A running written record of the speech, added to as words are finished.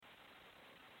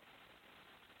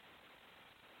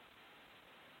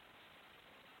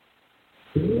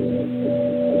Ignite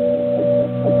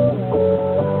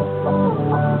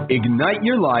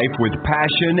your life with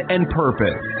passion and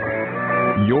purpose.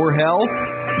 Your health,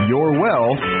 your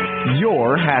wealth,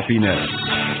 your happiness.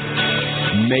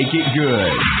 Make it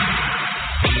good.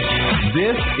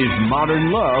 This is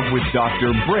Modern Love with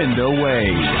Dr. Brenda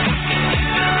Wade.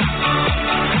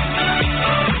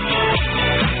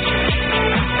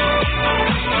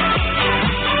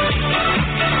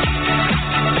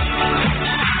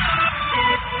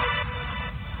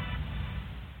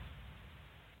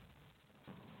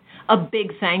 A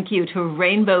big thank you to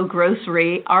Rainbow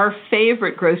Grocery, our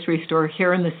favorite grocery store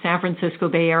here in the San Francisco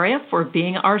Bay Area, for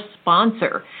being our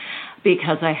sponsor,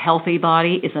 because a healthy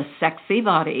body is a sexy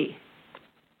body.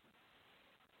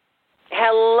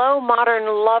 Hello, modern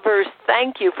lovers.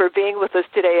 Thank you for being with us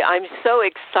today. I'm so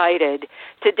excited.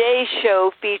 Today's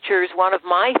show features one of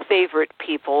my favorite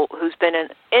people who's been an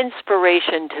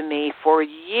inspiration to me for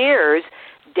years,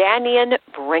 Dannion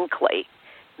Brinkley.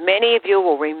 Many of you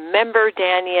will remember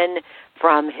Dannion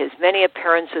from his many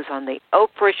appearances on the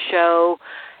Oprah show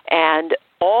and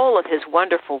all of his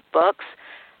wonderful books.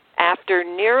 After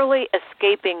nearly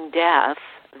escaping death,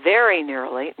 very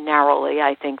nearly, narrowly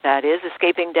I think that is,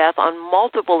 escaping death on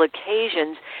multiple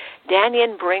occasions,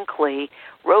 Dannion Brinkley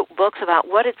wrote books about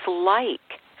what it's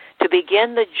like to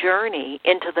begin the journey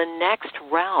into the next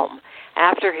realm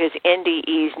after his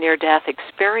NDE's near-death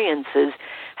experiences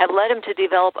have led him to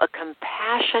develop a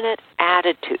compassionate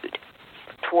attitude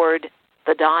toward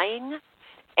the dying,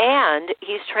 and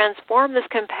he's transformed this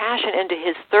compassion into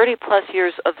his 30-plus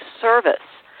years of service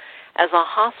as a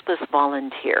hospice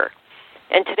volunteer.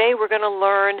 And today we're going to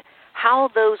learn how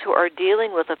those who are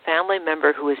dealing with a family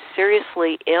member who is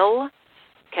seriously ill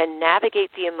can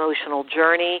navigate the emotional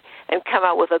journey and come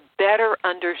out with a better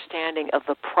understanding of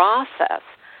the process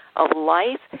of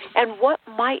life and what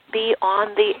might be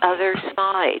on the other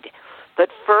side. But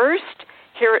first,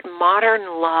 here at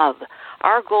Modern Love,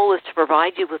 our goal is to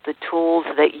provide you with the tools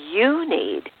that you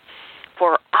need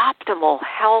for optimal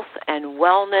health and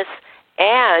wellness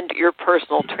and your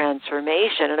personal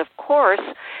transformation. And of course,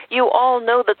 you all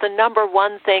know that the number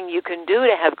one thing you can do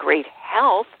to have great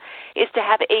health is to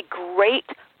have a great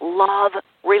love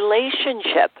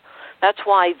relationship. That's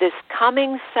why this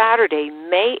coming Saturday,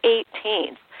 May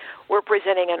 18th, we're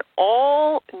presenting an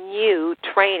all-new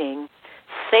training,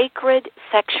 Sacred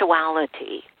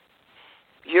Sexuality.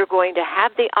 You're going to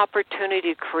have the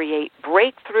opportunity to create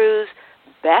breakthroughs,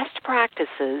 best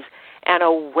practices, and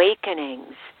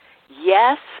awakenings.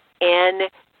 Yes, in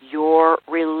your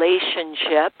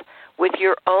relationship with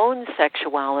your own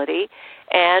sexuality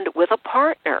and with a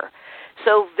partner.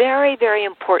 So very, very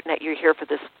important that you're here for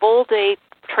this full-day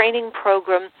training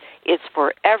program. It's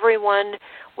for everyone,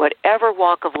 whatever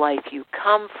walk of life you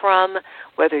come from,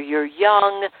 whether you're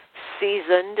young,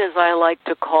 seasoned, as I like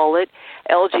to call it,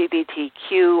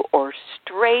 LGBTQ, or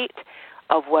straight,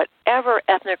 of whatever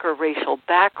ethnic or racial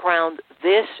background,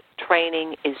 this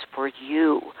training is for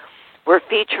you. We're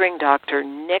featuring Dr.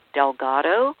 Nick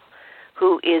Delgado,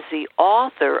 who is the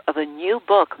author of a new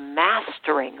book,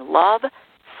 Mastering Love,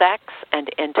 Sex, and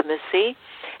Intimacy.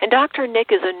 And Dr.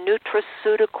 Nick is a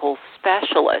nutraceutical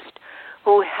specialist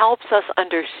who helps us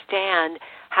understand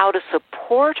how to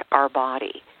support our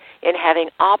body in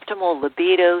having optimal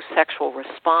libido, sexual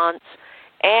response,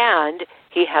 and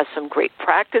he has some great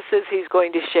practices he's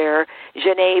going to share.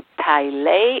 Janae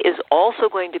Pillay is also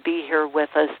going to be here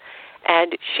with us,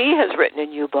 and she has written a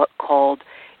new book called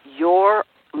You're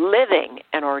Living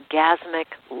an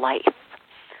Orgasmic Life.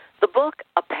 The book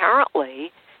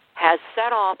apparently has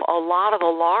set off a lot of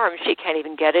alarms. She can't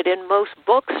even get it in most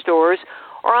bookstores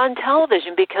or on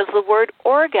television because the word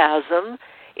orgasm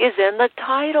is in the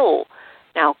title.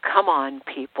 Now, come on,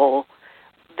 people.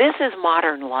 This is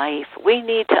modern life. We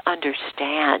need to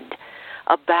understand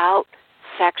about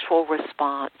sexual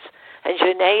response. And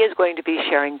Janae is going to be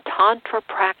sharing Tantra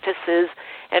practices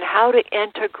and how to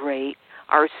integrate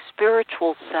our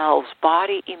spiritual selves,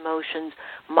 body, emotions,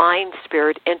 mind,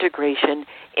 spirit integration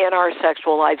in our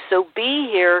sexual life. So be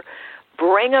here.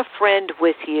 Bring a friend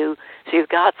with you so you've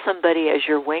got somebody as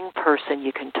your wing person.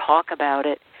 You can talk about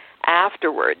it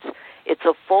afterwards. It's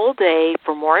a full day.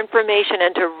 For more information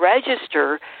and to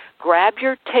register, grab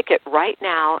your ticket right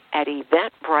now at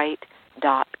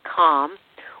eventbrite.com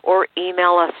or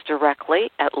email us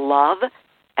directly at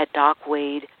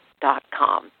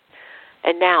love@docwade.com.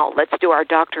 And now let's do our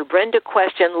Dr. Brenda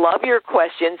question. Love your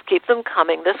questions. Keep them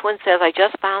coming. This one says, I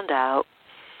just found out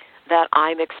that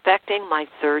I'm expecting my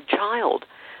third child.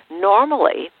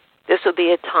 Normally, this would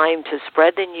be a time to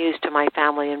spread the news to my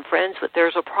family and friends, but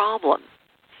there's a problem.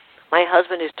 My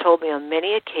husband has told me on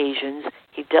many occasions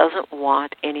he doesn't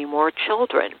want any more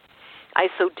children. I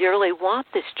so dearly want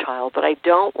this child, but I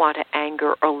don't want to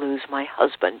anger or lose my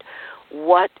husband.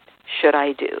 What should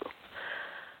I do?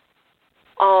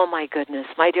 Oh, my goodness.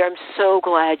 My dear, I'm so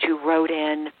glad you wrote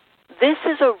in. This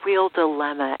is a real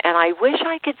dilemma, and I wish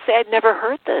I could say I'd never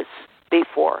heard this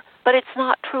before, but it's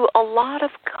not true. A lot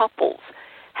of couples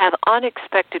have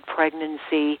unexpected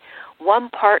pregnancy. One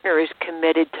partner is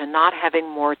committed to not having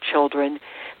more children.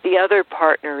 The other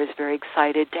partner is very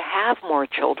excited to have more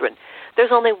children. There's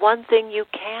only one thing you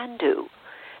can do,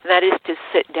 and that is to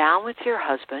sit down with your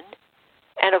husband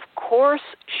and, of course,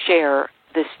 share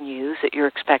this news that you're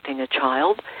expecting a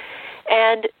child,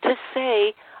 and to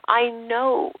say, I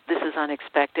know this is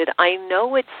unexpected. I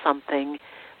know it's something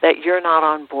that you're not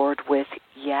on board with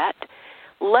yet.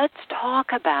 Let's talk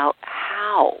about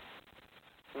how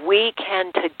we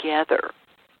can together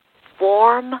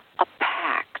form a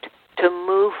pact to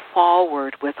move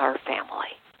forward with our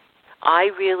family. I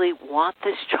really want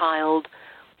this child.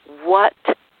 What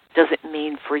does it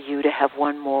mean for you to have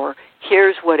one more?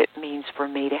 Here's what it means for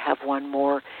me to have one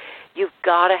more. You've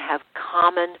got to have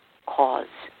common cause.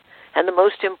 And the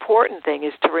most important thing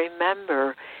is to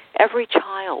remember every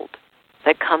child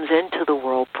that comes into the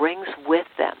world brings with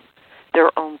them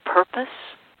their own purpose,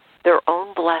 their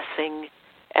own blessing,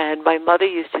 and my mother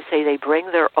used to say they bring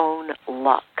their own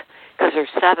luck, because there's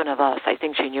 7 of us. I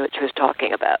think she knew what she was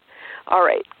talking about. All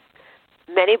right.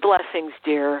 Many blessings,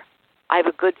 dear. I have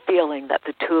a good feeling that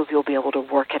the 2 of you will be able to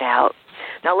work it out.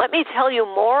 Now, let me tell you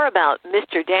more about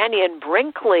Mr. Dannion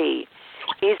Brinkley.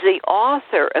 He's the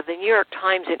author of the New York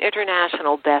Times and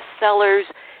international bestsellers,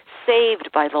 Saved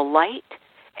by the Light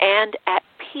and At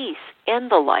Peace in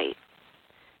the Light.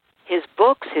 His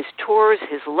books, his tours,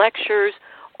 his lectures,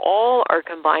 all are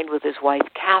combined with his wife,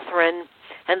 Kathryn,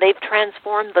 and they've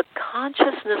transformed the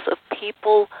consciousness of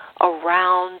people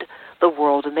around the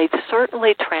world, and they've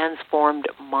certainly transformed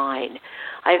mine.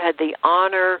 I've had the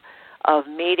honor of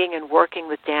meeting and working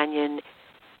with Dannion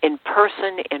in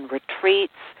person, in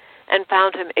retreats, and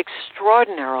found him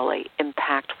extraordinarily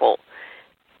impactful.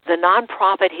 The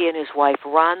nonprofit he and his wife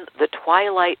run, the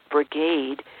Twilight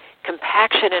Brigade,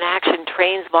 Compaction and Action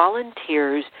trains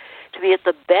volunteers to be at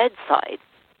the bedside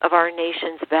of our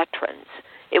nation's veterans.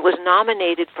 It was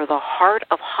nominated for the Heart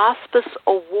of Hospice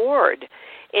Award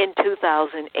in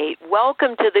 2008.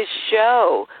 Welcome to the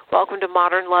show. Welcome to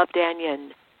Modern Love, Dannion.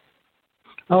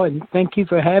 Oh, and thank you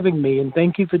for having me, and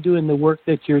thank you for doing the work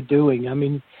that you're doing. I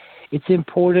mean, it's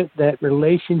important that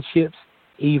relationships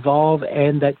evolve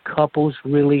and that couples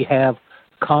really have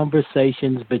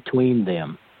conversations between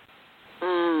them.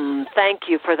 Thank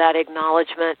you for that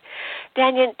acknowledgement.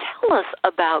 Dannion, tell us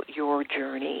about your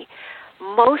journey.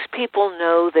 Most people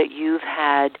know that you've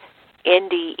had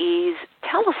NDEs.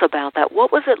 Tell us about that.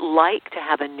 What was it like to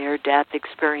have a near-death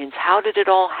experience? How did it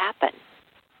all happen?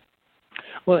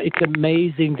 Well, it's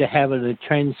amazing to have a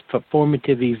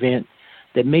transformative event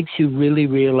that makes you really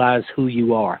realize who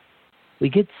you are. We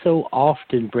get so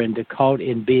often, Brenda, caught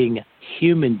in being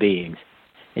human beings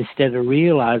instead of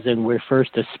realizing we're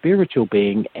first a spiritual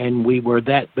being, and we were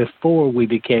that before we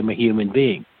became a human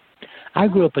being. I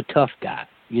grew up a tough guy.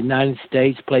 United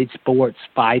States, played sports,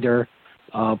 fighter,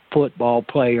 football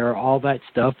player, all that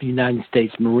stuff, United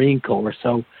States Marine Corps.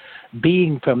 So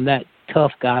being from that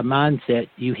tough guy mindset,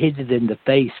 you hit it in the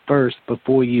face first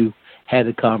before you had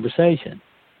a conversation.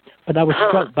 But I was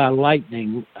struck by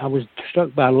lightning. I was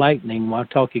struck by lightning while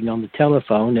talking on the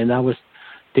telephone, and I was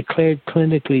declared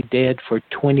clinically dead for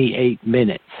 28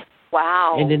 minutes.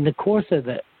 Wow. And in the course of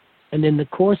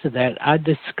that, I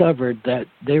discovered that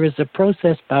there is a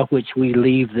process by which we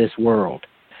leave this world.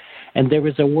 And there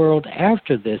is a world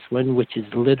after this one, which is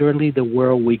literally the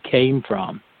world we came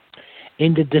from.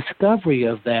 In the discovery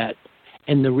of that,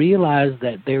 and to realize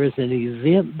that there is an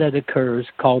event that occurs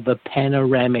called the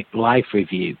panoramic life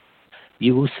review.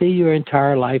 You will see your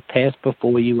entire life pass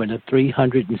before you in a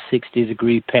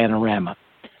 360-degree panorama.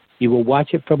 You will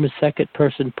watch it from a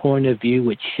second-person point of view,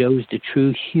 which shows the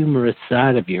true humorous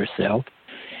side of yourself,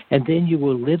 and then you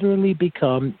will literally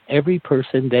become every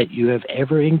person that you have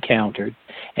ever encountered,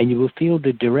 and you will feel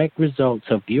the direct results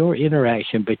of your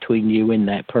interaction between you and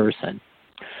that person.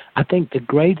 I think the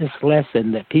greatest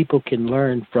lesson that people can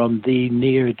learn from the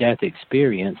near-death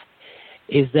experience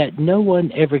is that no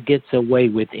one ever gets away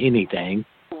with anything,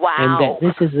 wow,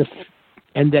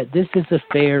 and that this is a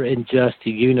fair and just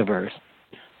universe.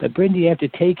 But Brenda, you have to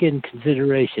take in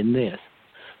consideration this.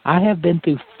 I have been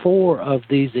through 4 of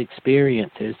these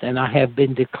experiences, and I have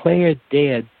been declared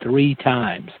dead 3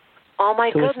 times. Oh, my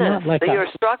goodness. Like so you were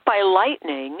struck by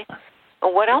lightning.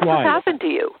 What else has happened to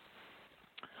you?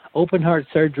 open heart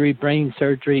surgery, brain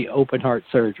surgery, open heart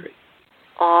surgery.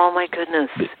 Oh, my goodness.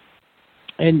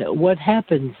 And what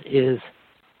happens is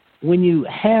when you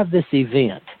have this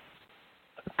event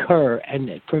occur,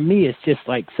 and for me it's just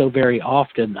like so very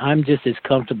often, I'm just as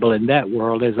comfortable in that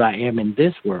world as I am in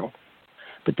this world.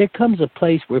 But there comes a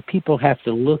place where people have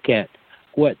to look at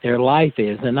what their life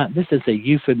is, and this is a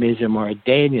euphemism or a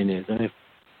Dannionism.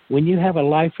 When you have a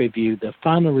life review, the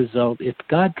final result, if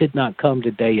God could not come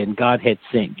today and God had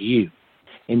sent you,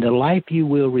 in the life you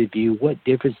will review, what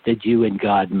difference did you and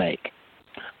God make?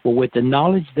 Well, with the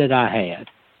knowledge that I had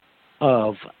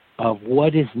of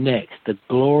what is next, the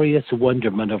glorious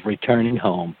wonderment of returning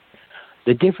home,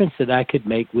 the difference that I could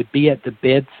make would be at the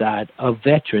bedside of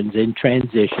veterans in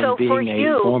transition, so being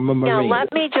a former Marine. Now,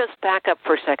 let me just back up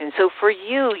for a second. So for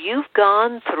you, you've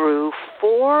gone through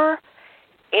 4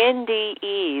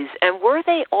 NDEs, and were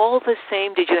they all the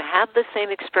same? Did you have the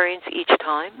same experience each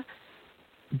time?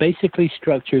 Basically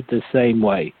structured the same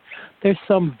way. There's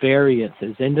some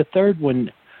variances, and the third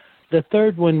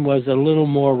one was a little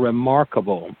more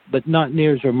remarkable, but not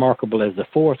near as remarkable as the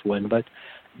fourth one. But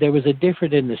there was a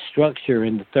difference in the structure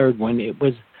in the third one. It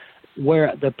was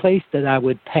where the place that I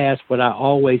would pass what I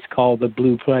always call the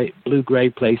blue-gray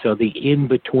place, or the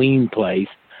in-between place,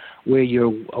 where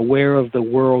you're aware of the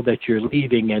world that you're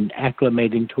leaving and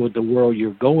acclimating toward the world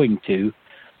you're going to,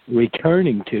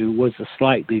 returning to, was a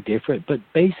slightly different, but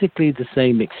basically the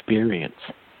same experience.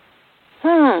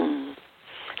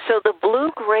 So the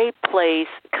blue-gray place,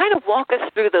 kind of walk us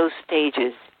through those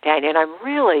stages, Dannion. I'm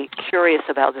really curious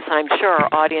about this. I'm sure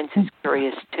our audience is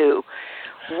curious too.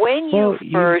 When you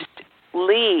first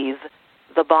leave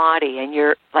the body, and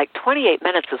you're like 28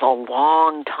 minutes is a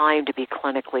long time to be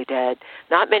clinically dead.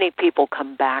 Not many people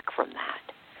come back from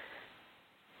that.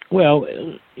 Well,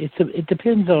 it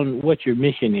depends on what your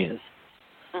mission is.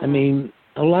 I mean,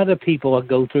 a lot of people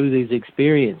go through these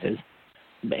experiences,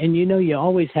 and you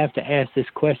always have to ask this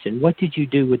question: what did you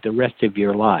do with the rest of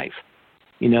your life?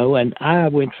 And I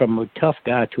went from a tough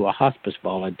guy to a hospice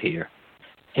volunteer.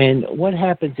 And what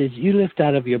happens is you lift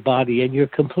out of your body and you're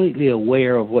completely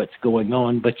aware of what's going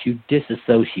on, but you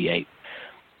disassociate.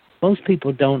 Most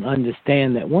people don't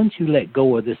understand that once you let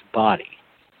go of this body,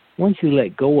 once you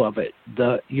let go of it,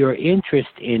 your interest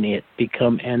in it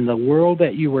and the world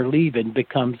that you were leaving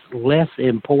becomes less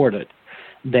important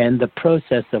than the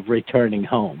process of returning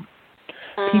home.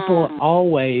 People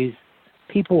always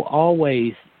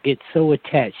get so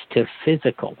attached to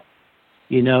physical.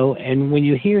 And when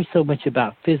you hear so much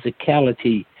about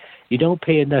physicality, you don't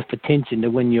pay enough attention to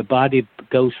when your body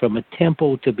goes from a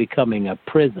temple to becoming a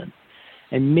prison.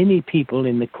 And many people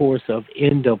in the course of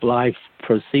end-of-life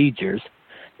procedures,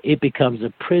 it becomes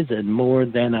a prison more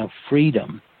than a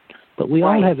freedom. But we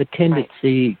all have a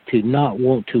tendency to not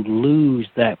want to lose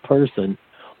that person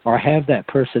or have that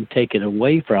person taken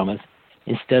away from us,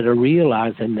 instead of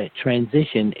realizing that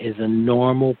transition is a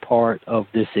normal part of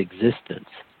this existence.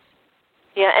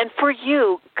 Yeah, and for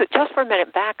you, just for a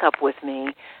minute, back up with me,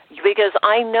 because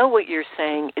I know what you're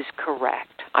saying is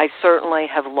correct. I certainly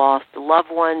have lost loved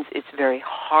ones. It's very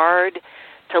hard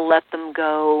to let them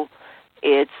go.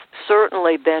 It's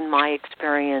certainly been my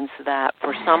experience that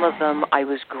for some of them, I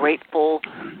was grateful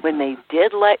when they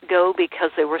did let go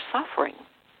because they were suffering.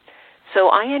 So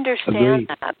I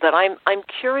understand that, but I'm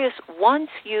curious, once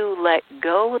you let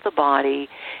go of the body,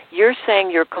 you're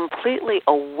saying you're completely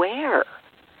aware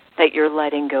that you're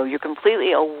letting go. You're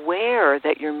completely aware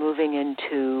that you're moving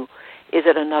into, is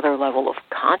it another level of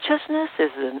consciousness? Is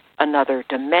it another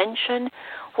dimension?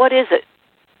 What is it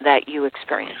that you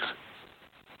experience?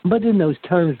 But in those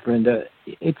terms, Brenda,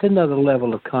 it's another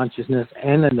level of consciousness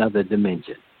and another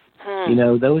dimension.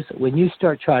 When you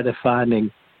start trying to finding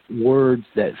words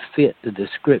that fit the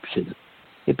description,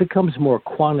 it becomes more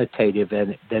quantitative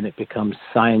than it becomes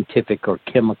scientific or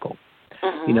chemical.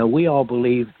 We all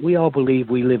believe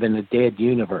we live in a dead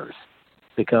universe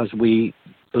because we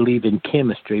believe in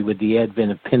chemistry with the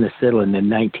advent of penicillin in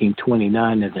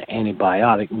 1929 as an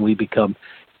antibiotic, and we become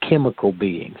chemical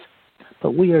beings.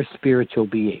 But we are spiritual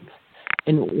beings.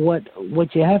 And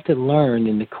what you have to learn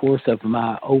in the course of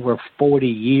my over 40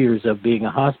 years of being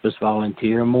a hospice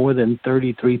volunteer, more than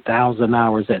 33,000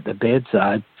 hours at the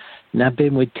bedside, and I've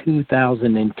been with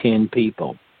 2,010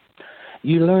 people,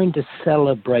 you learn to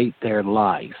celebrate their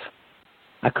life.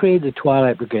 I created the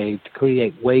Twilight Brigade to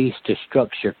create ways to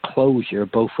structure closure,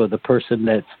 both for the person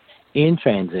that's in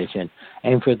transition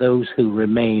and for those who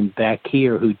remain back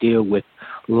here who deal with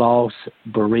loss,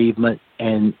 bereavement,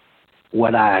 and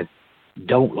what I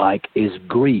don't like is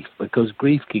grief, because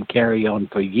grief can carry on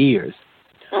for years.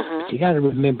 But you got to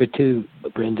remember, too,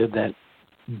 Brenda, that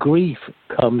grief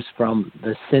comes from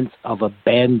the sense of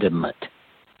abandonment.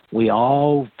 We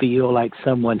all feel like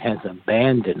someone has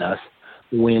abandoned us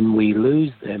when we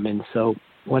lose them. And so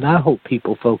what I hope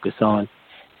people focus on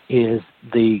is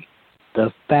the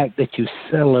fact that you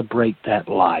celebrate that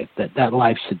life, that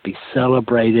life should be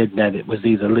celebrated, that it was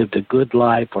either lived a good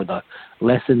life or the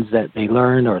lessons that they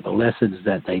learned or the lessons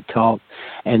that they taught.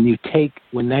 And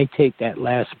when they take that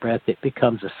last breath, it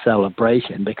becomes a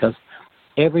celebration because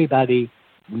everybody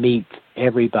meets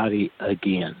everybody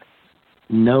again.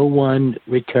 No one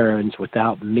returns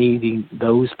without meeting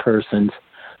those persons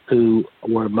who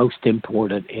were most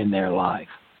important in their life.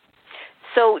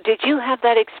 So did you have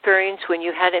that experience when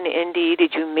you had an ND?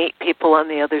 Did you meet people on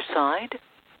the other side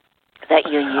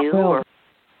that you knew or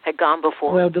had gone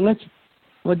before? Well, to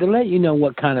let you know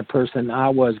what kind of person I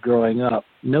was growing up,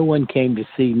 no one came to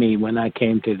see me when I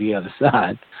came to the other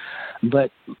side.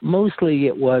 But mostly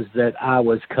it was that I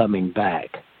was coming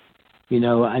back.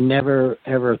 I never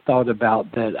ever thought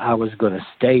about that I was going to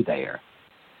stay there.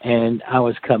 And I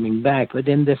was coming back. But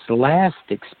in this last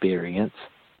experience,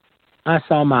 I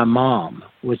saw my mom,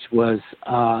 which was,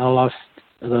 I lost,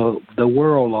 the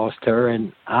world lost her,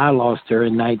 and I lost her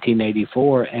in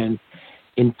 1984. And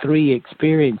in 3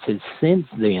 experiences since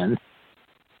then,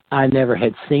 I never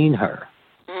had seen her.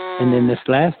 And in this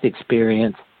last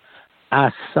experience,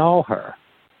 I saw her.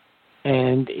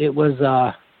 And she was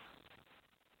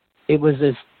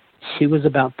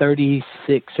about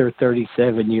 36 or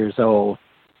 37 years old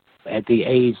at the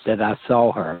age that I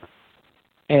saw her.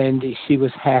 And she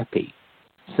was happy.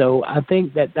 So I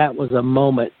think that was a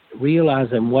moment,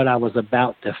 realizing what I was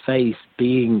about to face,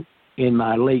 being in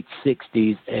my late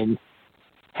 60s and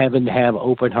having to have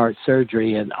open heart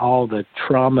surgery and all the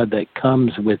trauma that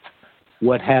comes with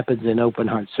what happens in open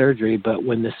heart surgery. But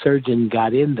when the surgeon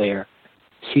got in there,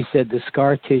 she said the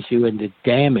scar tissue and the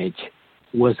damage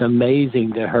was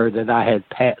amazing to her, that I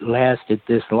had lasted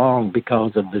this long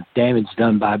because of the damage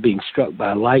done by being struck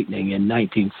by lightning in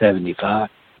 1975.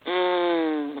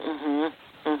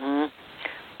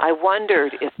 I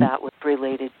wondered if that was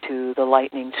related to the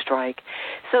lightning strike.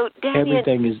 So,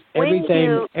 Dannion,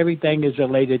 everything is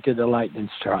related to the lightning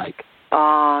strike.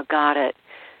 Oh, got it.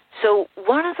 So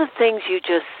one of the things you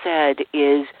just said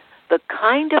is the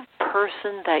kind of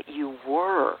person that you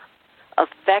were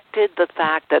affected the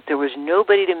fact that there was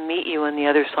nobody to meet you on the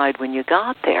other side when you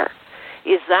got there.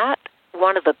 Is that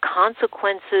one of the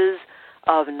consequences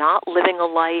of not living a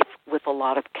life with a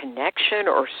lot of connection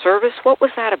or service? What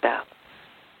was that about?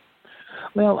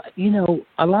 Well,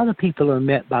 a lot of people are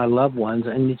met by loved ones,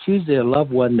 and it's usually a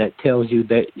loved one that tells you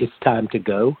that it's time to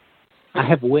go. I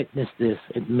have witnessed this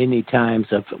many times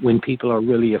of when people are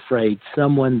really afraid,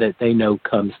 someone that they know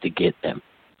comes to get them.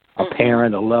 A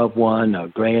parent, a loved one, a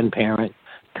grandparent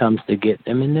comes to get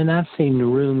them. And then I've seen the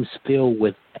rooms filled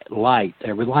with light.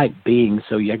 There were light beings,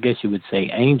 so I guess you would say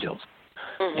angels.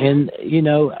 And,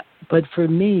 but for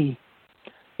me,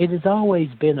 it has always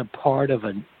been a part of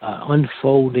an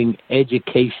unfolding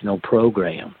educational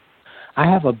program. I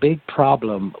have a big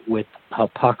problem with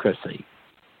hypocrisy.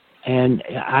 And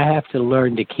I have to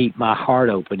learn to keep my heart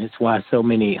open. It's why so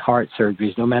many heart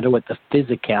surgeries, no matter what the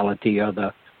physicality or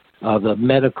the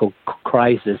medical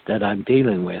crisis that I'm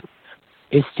dealing with,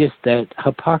 it's just that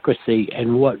hypocrisy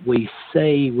and what we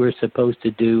say we're supposed to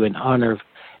do in honor of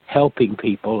helping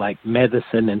people, like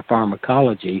medicine and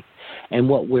pharmacology, and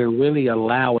what we're really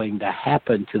allowing to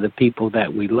happen to the people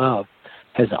that we love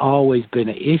has always been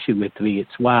an issue with me.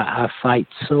 It's why I fight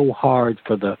so hard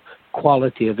for the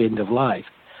quality of end of life.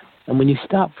 And when you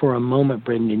stop for a moment,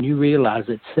 Brendan, you realize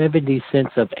that 70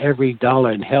 cents of every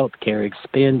dollar in health care is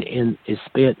spent in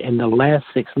the last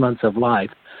 6 months of life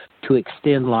to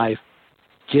extend life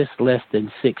just less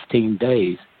than 16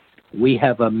 days. We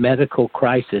have a medical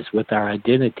crisis with our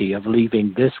identity of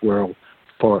leaving this world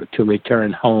to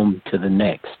return home to the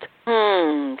next.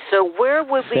 So where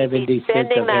would we be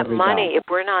spending that money if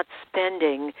we're not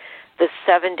spending the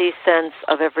 70 cents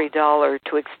of every dollar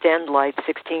to extend life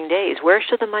 16 days? Where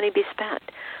should the money be spent?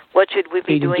 What should we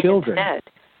be doing instead?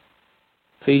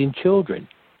 Feeding children,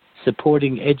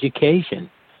 supporting education,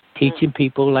 teaching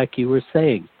people, like you were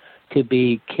saying, to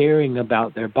be caring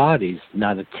about their bodies,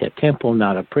 not a temple,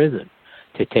 not a prison,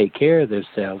 to take care of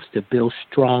themselves, to build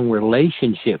strong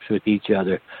relationships with each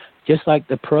other, just like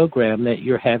the program that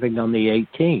you're having on the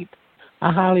 18th.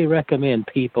 I highly recommend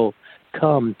people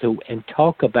come to and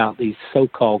talk about these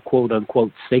so-called,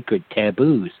 quote-unquote, sacred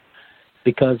taboos,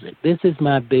 because this is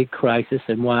my big crisis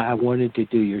and why I wanted to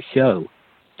do your show.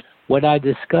 What I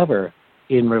discover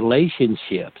in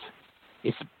relationships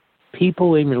is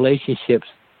people in relationships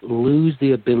lose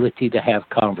the ability to have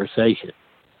conversation.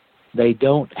 They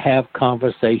don't have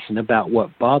conversation about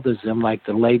what bothers them, like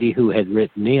the lady who had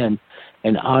written in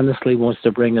and honestly wants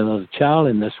to bring another child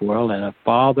in this world, and a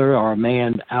father or a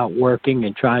man out working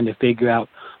and trying to figure out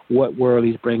what world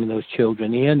he's bringing those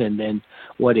children in, and then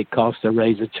what it costs to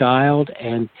raise a child,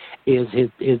 and is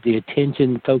the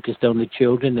attention focused on the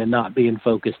children and not being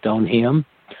focused on him.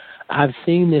 I've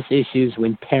seen this issues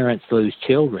when parents lose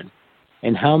children,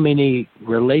 and how many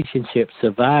relationships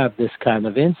survive this kind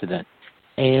of incident.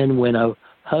 And when a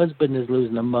husband is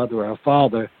losing a mother or a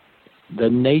father, the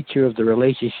nature of the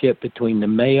relationship between the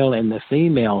male and the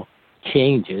female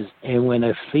changes. And when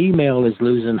a female is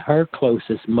losing her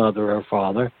closest mother or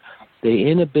father,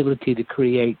 the inability to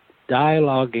create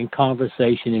dialogue and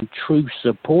conversation and true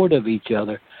support of each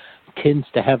other tends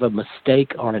to have a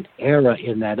mistake or an error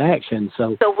in that action.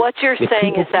 So what you're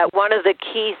saying is that one of the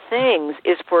key things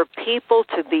is for people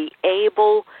to be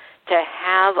able to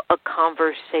have a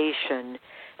conversation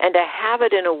and to have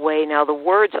it in a way, now the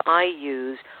words I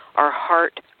use are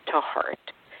heart to heart.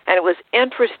 And it was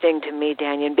interesting to me,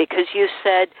 Dannion, because you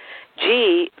said,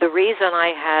 gee, the reason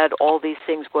I had all these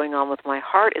things going on with my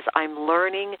heart is I'm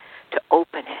learning to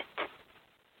open it.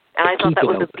 And I thought that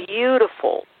was a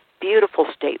beautiful, beautiful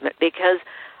statement, because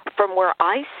from where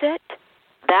I sit,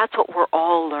 that's what we're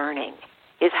all learning,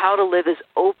 is how to live as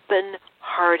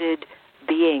open-hearted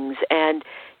beings. And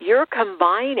you're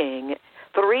combining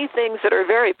three things that are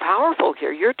very powerful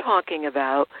here. You're talking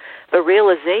about the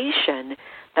realization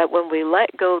that when we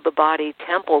let go of the body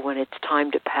temple when it's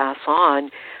time to pass on,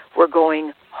 we're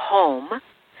going home,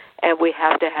 and we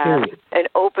have to have an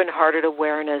open-hearted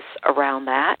awareness around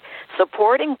that.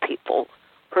 Supporting people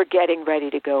who are getting ready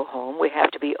to go home, we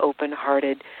have to be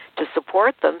open-hearted to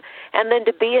support them, and then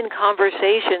to be in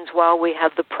conversations while we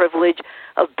have the privilege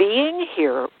of being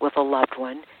here with a loved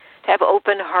one, to have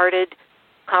open-hearted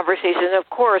conversations. Of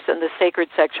course, in the sacred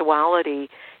sexuality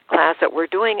class that we're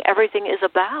doing, everything is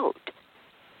about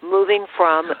moving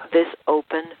from this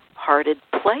open-hearted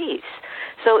place.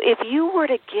 So if you were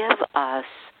to give us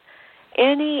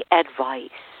any advice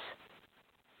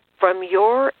from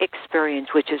your experience,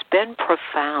 which has been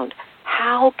profound,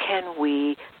 how can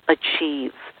we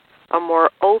achieve a more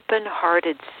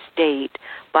open-hearted state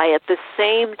by at the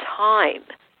same time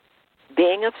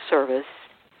being of service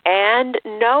and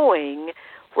knowing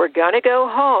we're going to go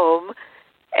home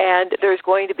and there's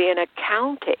going to be an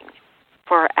accounting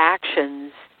for our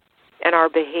actions and our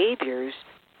behaviors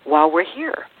while we're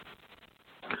here?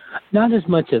 Not as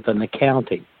much as an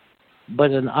accounting,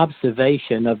 but an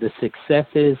observation of the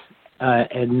successes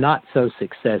and not so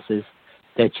successes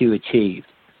that you achieved.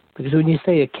 Because when you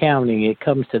say accounting, it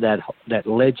comes to that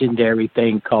legendary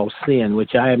thing called sin,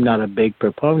 which I am not a big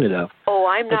proponent of. Oh,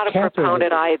 I'm not a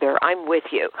proponent either. I'm with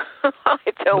you. I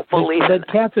don't believe it.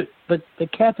 But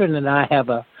Kathryn and I have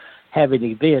an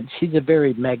event. She's a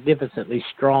very magnificently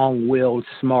strong-willed,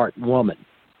 smart woman.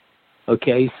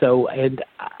 Okay, so, and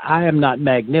I am not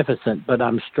magnificent, but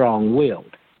I'm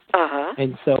strong-willed. Uh-huh.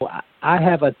 And so I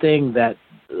have a thing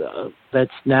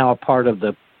that's now a part of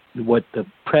what the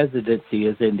presidency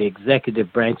is in the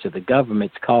executive branch of the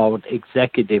government. It's called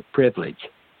executive privilege.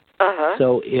 Uh-huh.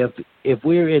 So if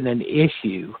we're in an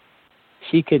issue,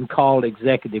 she can call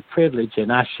executive privilege,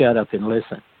 and I shut up and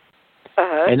listen.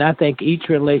 Uh-huh. And I think each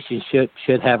relationship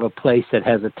should have a place that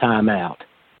has a timeout.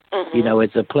 Mm-hmm. You know,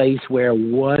 it's a place where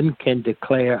one can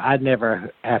declare, I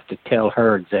never have to tell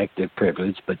her executive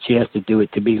privilege, but she has to do it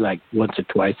to me like once or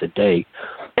twice a day.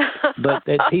 But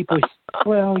that people,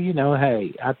 well, you know,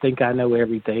 hey, I think I know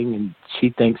everything, and she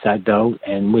thinks I don't,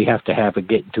 and we have to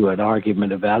get into an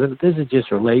argument about it. But this is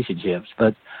just relationships.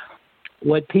 But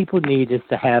what people need is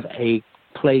to have a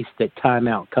place that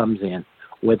timeout comes in,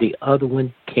 where the other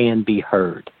one can be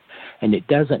heard. And it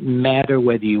doesn't matter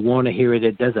whether you want to hear it.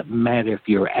 It doesn't matter if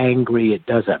you're angry. It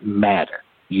doesn't matter.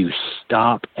 You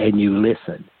stop and you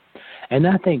listen. And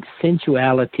I think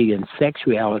sensuality and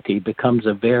sexuality becomes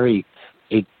a very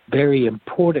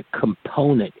important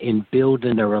component in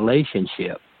building a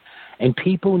relationship. And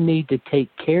people need to take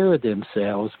care of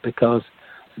themselves, because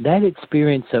that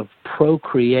experience of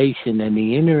procreation and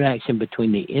the interaction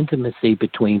between the intimacy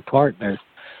between partners,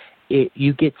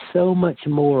 you get so much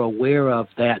more aware of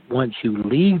that once you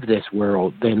leave this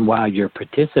world than while you're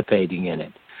participating in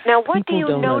it. Now, what do you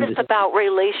notice about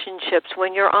relationships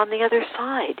when you're on the other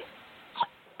side?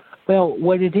 Well,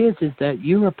 what it is that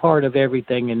you're a part of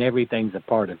everything, and everything's a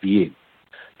part of you.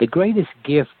 The greatest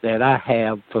gift that I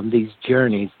have from these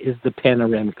journeys is the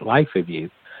panoramic life of you.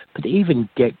 But the even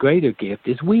greater gift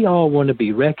is we all want to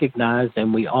be recognized,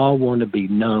 and we all want to be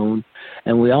known,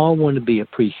 and we all want to be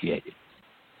appreciated.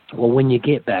 Well, when you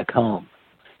get back home,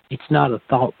 it's not a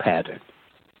thought pattern.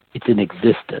 It's an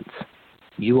existence.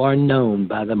 You are known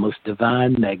by the most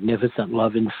divine, magnificent,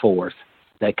 loving force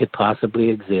that could possibly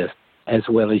exist, as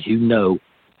well as you know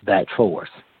that force.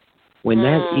 When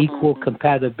that equal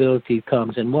compatibility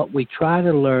comes, and what we try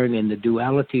to learn in the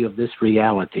duality of this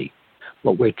reality,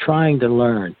 what we're trying to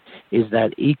learn is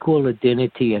that equal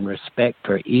identity and respect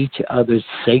for each other's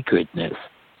sacredness.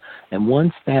 And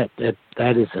once that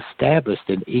is established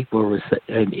in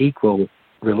equal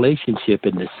relationship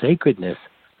in the sacredness,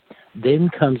 then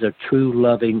comes a true,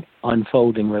 loving,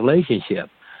 unfolding relationship.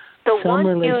 So once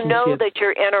you know that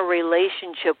you're in a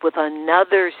relationship with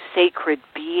another sacred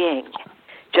being,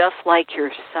 just like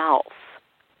yourself,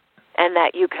 and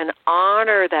that you can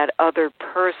honor that other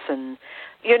person,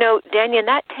 you know, Dannion,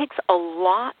 that takes a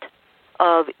lot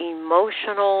of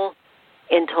emotional,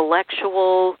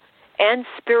 intellectual, and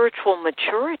spiritual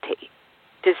maturity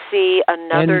to see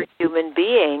another human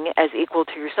being as equal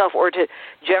to yourself, or to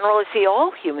generally see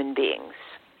all human beings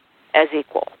as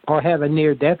equal. Or have a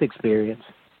near-death experience.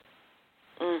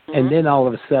 Mm-hmm. And then all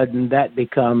of a sudden that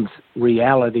becomes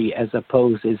reality as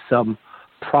opposed to some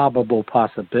probable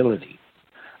possibility.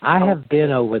 I have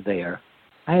been over there.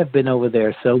 I have been over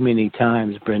there so many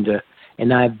times, Brenda,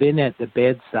 and I've been at the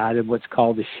bedside of what's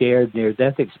called the shared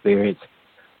near-death experience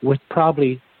with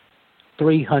probably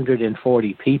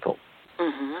 340 people.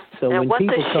 Mm-hmm. So and when what's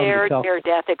people a come shared to talk,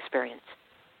 near-death experience?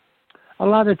 A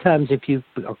lot of times if you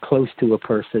are close to a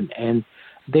person and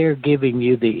they're giving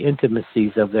you the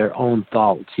intimacies of their own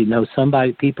thoughts, you know,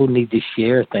 people need to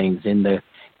share things in the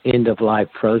end-of-life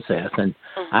process. And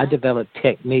I developed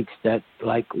techniques that,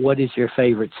 like, what is your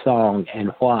favorite song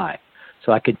and why?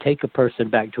 So I can take a person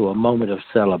back to a moment of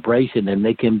celebration and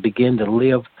they can begin to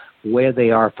live where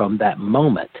they are from that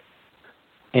moment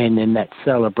and in that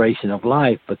celebration of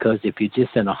life, because if you're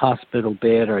just in a hospital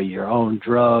bed or you're on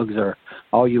drugs or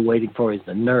all you're waiting for is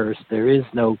the nurse, there is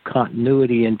no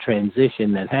continuity and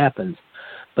transition that happens.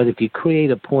 But if you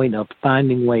create a point of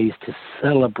finding ways to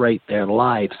celebrate their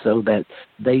life so that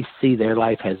they see their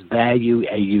life has value,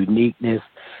 a uniqueness,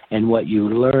 and what you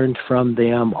learned from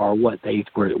them or what they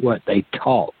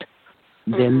taught,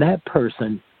 then that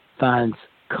person finds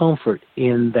comfort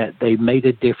in that they made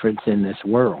a difference in this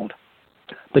world.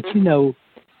 But, you know,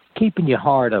 keeping your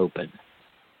heart open,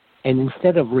 and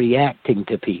instead of reacting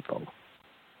to people,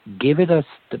 give it a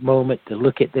moment to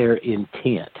look at their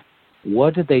intent.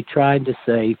 What are they trying to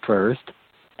say first?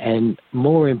 And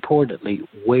more importantly,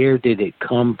 where did it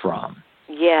come from?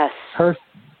 Yes. The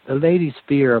lady's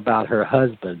fear about her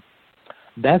husband,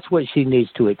 that's what she needs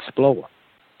to explore.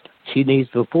 She needs,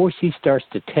 before she starts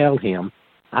to tell him,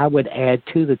 I would add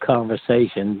to the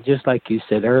conversation, just like you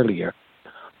said earlier,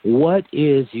 what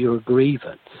is your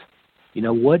grievance? You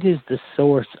know, what is the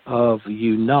source of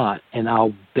you not? And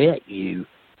I'll bet you,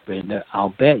 Brenda,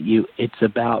 it's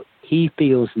about he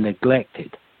feels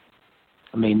neglected.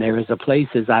 I mean, there is a place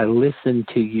as I listen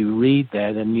to you read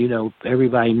that, and, you know,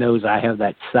 everybody knows I have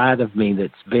that side of me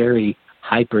that's very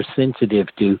hypersensitive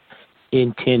to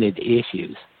intended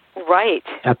issues. Right.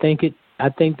 I think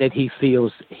that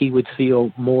he would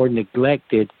feel more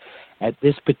neglected at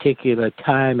this particular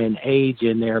time and age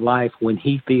in their life when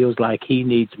he feels like he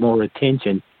needs more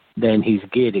attention than he's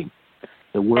getting.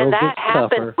 The world gets tougher.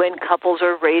 And that happens when couples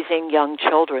are raising young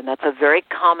children. That's a very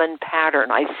common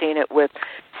pattern. I've seen it with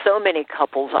so many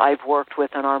couples I've worked with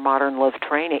in our Modern Love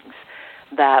trainings,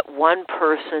 that one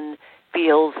person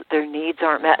feels their needs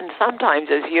aren't met. And sometimes,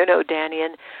 as you know,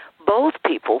 Dannion, both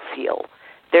people feel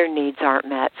their needs aren't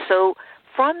met. So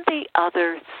from the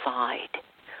other side,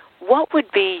 what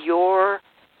would be your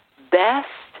best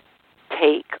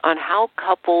take on how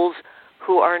couples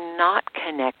who are not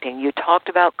connecting, you talked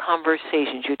about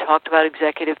conversations, you talked about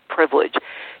executive privilege,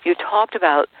 you talked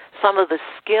about some of the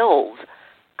skills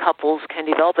couples can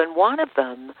develop, and one of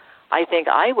them, I think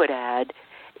I would add,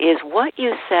 is what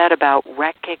you said about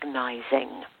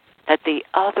recognizing that the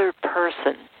other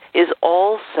person is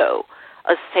also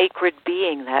a sacred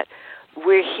being, that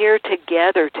we're here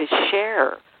together to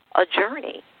share a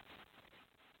journey.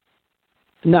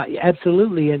 No,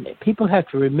 absolutely, and people have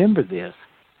to remember this.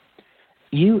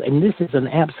 And this is an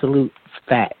absolute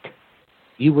fact,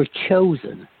 you were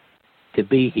chosen to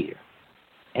be here,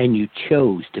 and you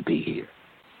chose to be here.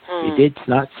 It's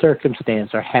not circumstance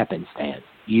or happenstance.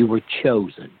 You were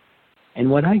chosen. And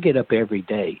when I get up every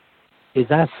day is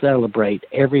I celebrate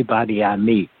everybody I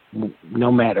meet,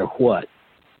 no matter what,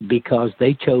 because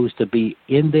they chose to be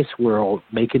in this world,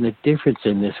 making a difference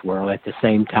in this world at the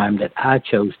same time that I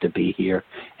chose to be here.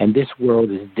 And this world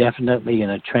is definitely in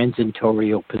a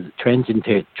transitional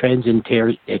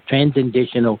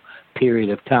period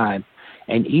of time.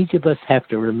 And each of us have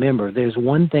to remember there's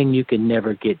one thing you can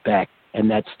never get back,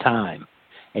 and that's time.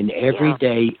 And every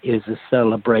day is a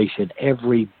celebration.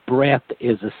 Every breath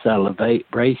is a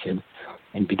celebration.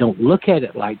 And if you don't look at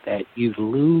it like that, you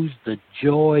lose the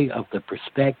joy of the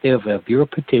perspective of your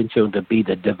potential to be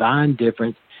the divine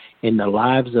difference in the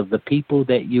lives of the people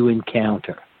that you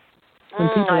encounter.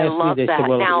 I love that.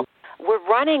 Now, we're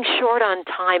running short on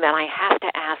time, and I have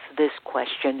to ask this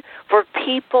question. For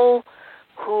people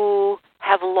who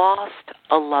have lost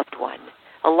a loved one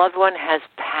has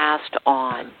passed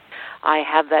on. I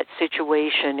have that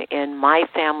situation in my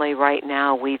family right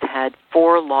now. We've had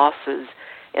 4 losses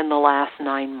in the last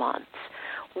 9 months.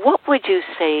 What would you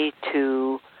say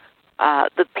to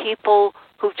the people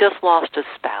who've just lost a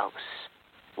spouse,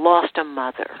 lost a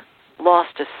mother,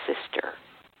 lost a sister,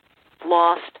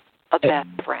 lost a best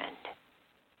friend?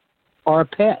 Or a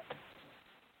pet.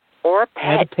 Or a pet,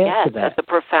 Add a pet yes, to that. That's a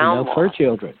profound loss. Fur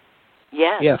children.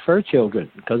 Yes. Yeah, fur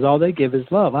children, because all they give is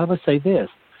love. I would say this.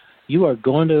 You're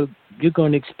going to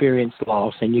experience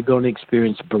loss, and you're going to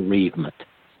experience bereavement.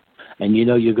 And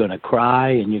you're going to cry,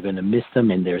 and you're going to miss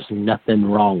them, and there's nothing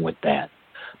wrong with that.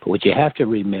 But what you have to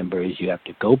remember is you have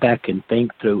to go back and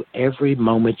think through every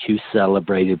moment you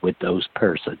celebrated with those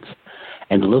persons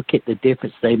and look at the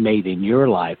difference they made in your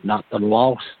life, not the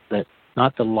loss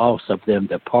of them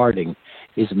departing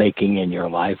is making in your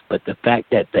life, but the fact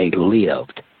that they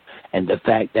lived. And the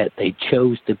fact that they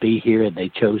chose to be here and they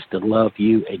chose to love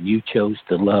you and you chose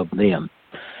to love them.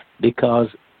 Because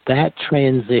that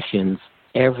transitions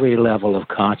every level of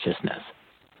consciousness.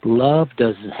 Love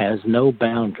has no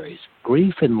boundaries.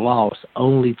 Grief and loss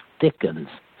only thickens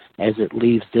as it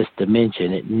leaves this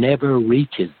dimension. It never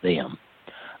reaches them.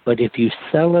 But if you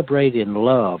celebrate in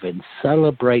love and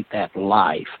celebrate that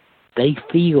life, they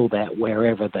feel that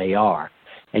wherever they are.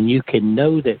 And you can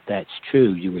know that that's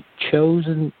true. You were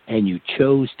chosen, and you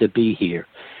chose to be here.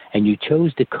 And you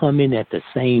chose to come in at the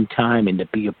same time and to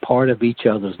be a part of each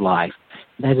other's life.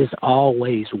 That is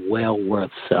always well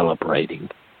worth celebrating.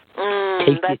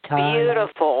 That's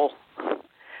beautiful.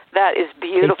 That is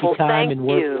beautiful. Take your time Thank and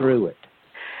work you. through it.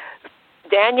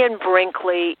 Dannion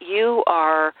Brinkley, you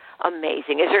are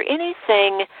amazing. Is there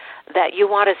anything that you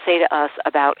want to say to us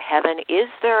about heaven? Is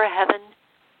there a heaven?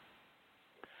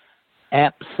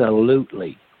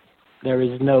 Absolutely. There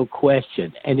is no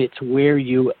question. And it's where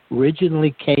you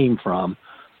originally came from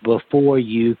before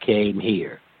you came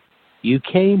here. You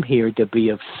came here to be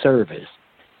of service.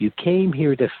 You came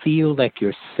here to feel like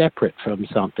you're separate from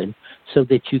something so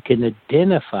that you can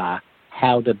identify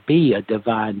how to be a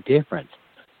divine difference.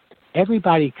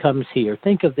 Everybody comes here.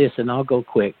 Think of this, and I'll go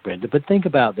quick, Brenda, but think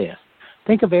about this.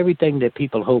 Think of everything that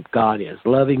people hope God is: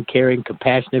 loving, caring,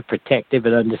 compassionate, protective,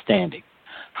 and understanding.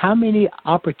 How many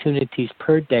opportunities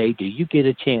per day do you get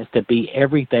a chance to be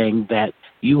everything that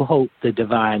you hope the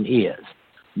divine is?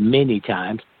 Many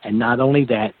times. And not only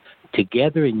that,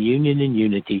 together in union and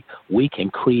unity, we can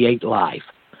create life.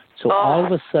 So all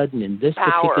of a sudden, in this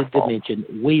particular dimension,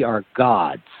 we are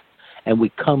gods. And we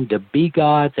come to be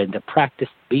gods and to practice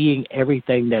being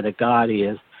everything that a God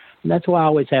is. And that's why I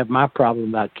always have my problem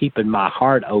about keeping my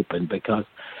heart open, because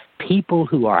people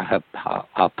who are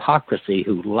hypocrisy,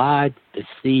 who lie,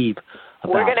 deceive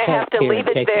about we're going to have to leave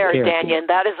it there, Dannion.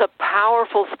 That is a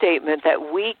powerful statement,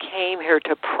 that we came here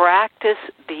to practice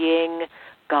being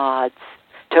gods,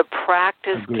 to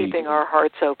practice keeping our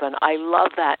hearts open. I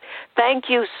love that. Thank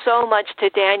you so much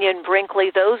to Dannion Brinkley.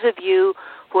 Those of you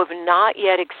who have not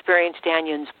yet experienced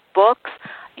Dannion's books,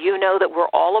 you know that we're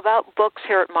all about books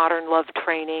here at Modern Love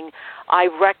Training. I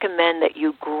recommend that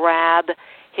you grab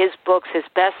his books, his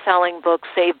best-selling book,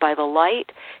 Saved by the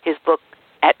Light, his book,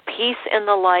 At Peace in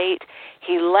the Light.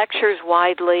 He lectures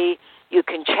widely. You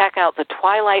can check out the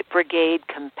Twilight Brigade,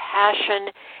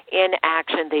 Compassion in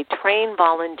Action. They train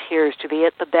volunteers to be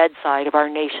at the bedside of our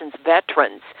nation's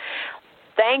veterans.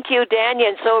 Thank you,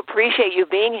 Dannion. So appreciate you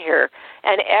being here.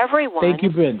 And everyone... Thank you,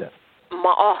 Brenda.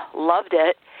 Loved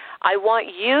it. I want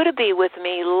you to be with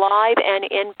me live and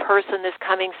in person this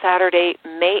coming Saturday,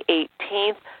 May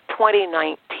 18th,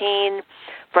 2019,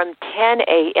 from 10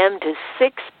 a.m. to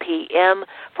 6 p.m.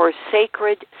 for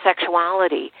Sacred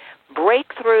Sexuality,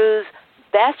 Breakthroughs,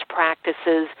 Best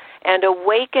Practices, and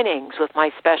Awakenings with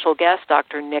my special guest,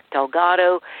 Dr. Nick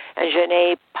Delgado and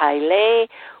Janae Paillet,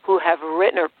 who have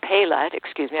written, or Paylett,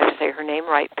 excuse me, I have to say her name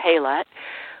right, Paylett,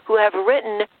 who have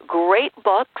written great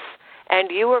books, and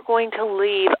you are going to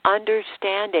leave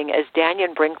understanding, as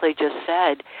Dannion Brinkley just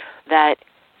said, that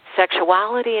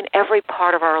sexuality in every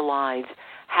part of our lives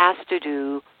has to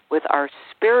do with our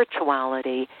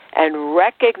spirituality and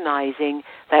recognizing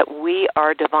that we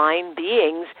are divine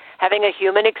beings having a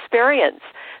human experience.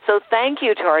 So thank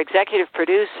you to our executive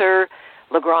producer,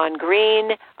 LeGrand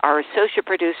Green, our associate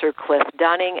producer, Cliff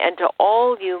Dunning, and to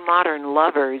all you modern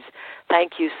lovers,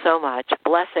 thank you so much.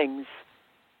 Blessings.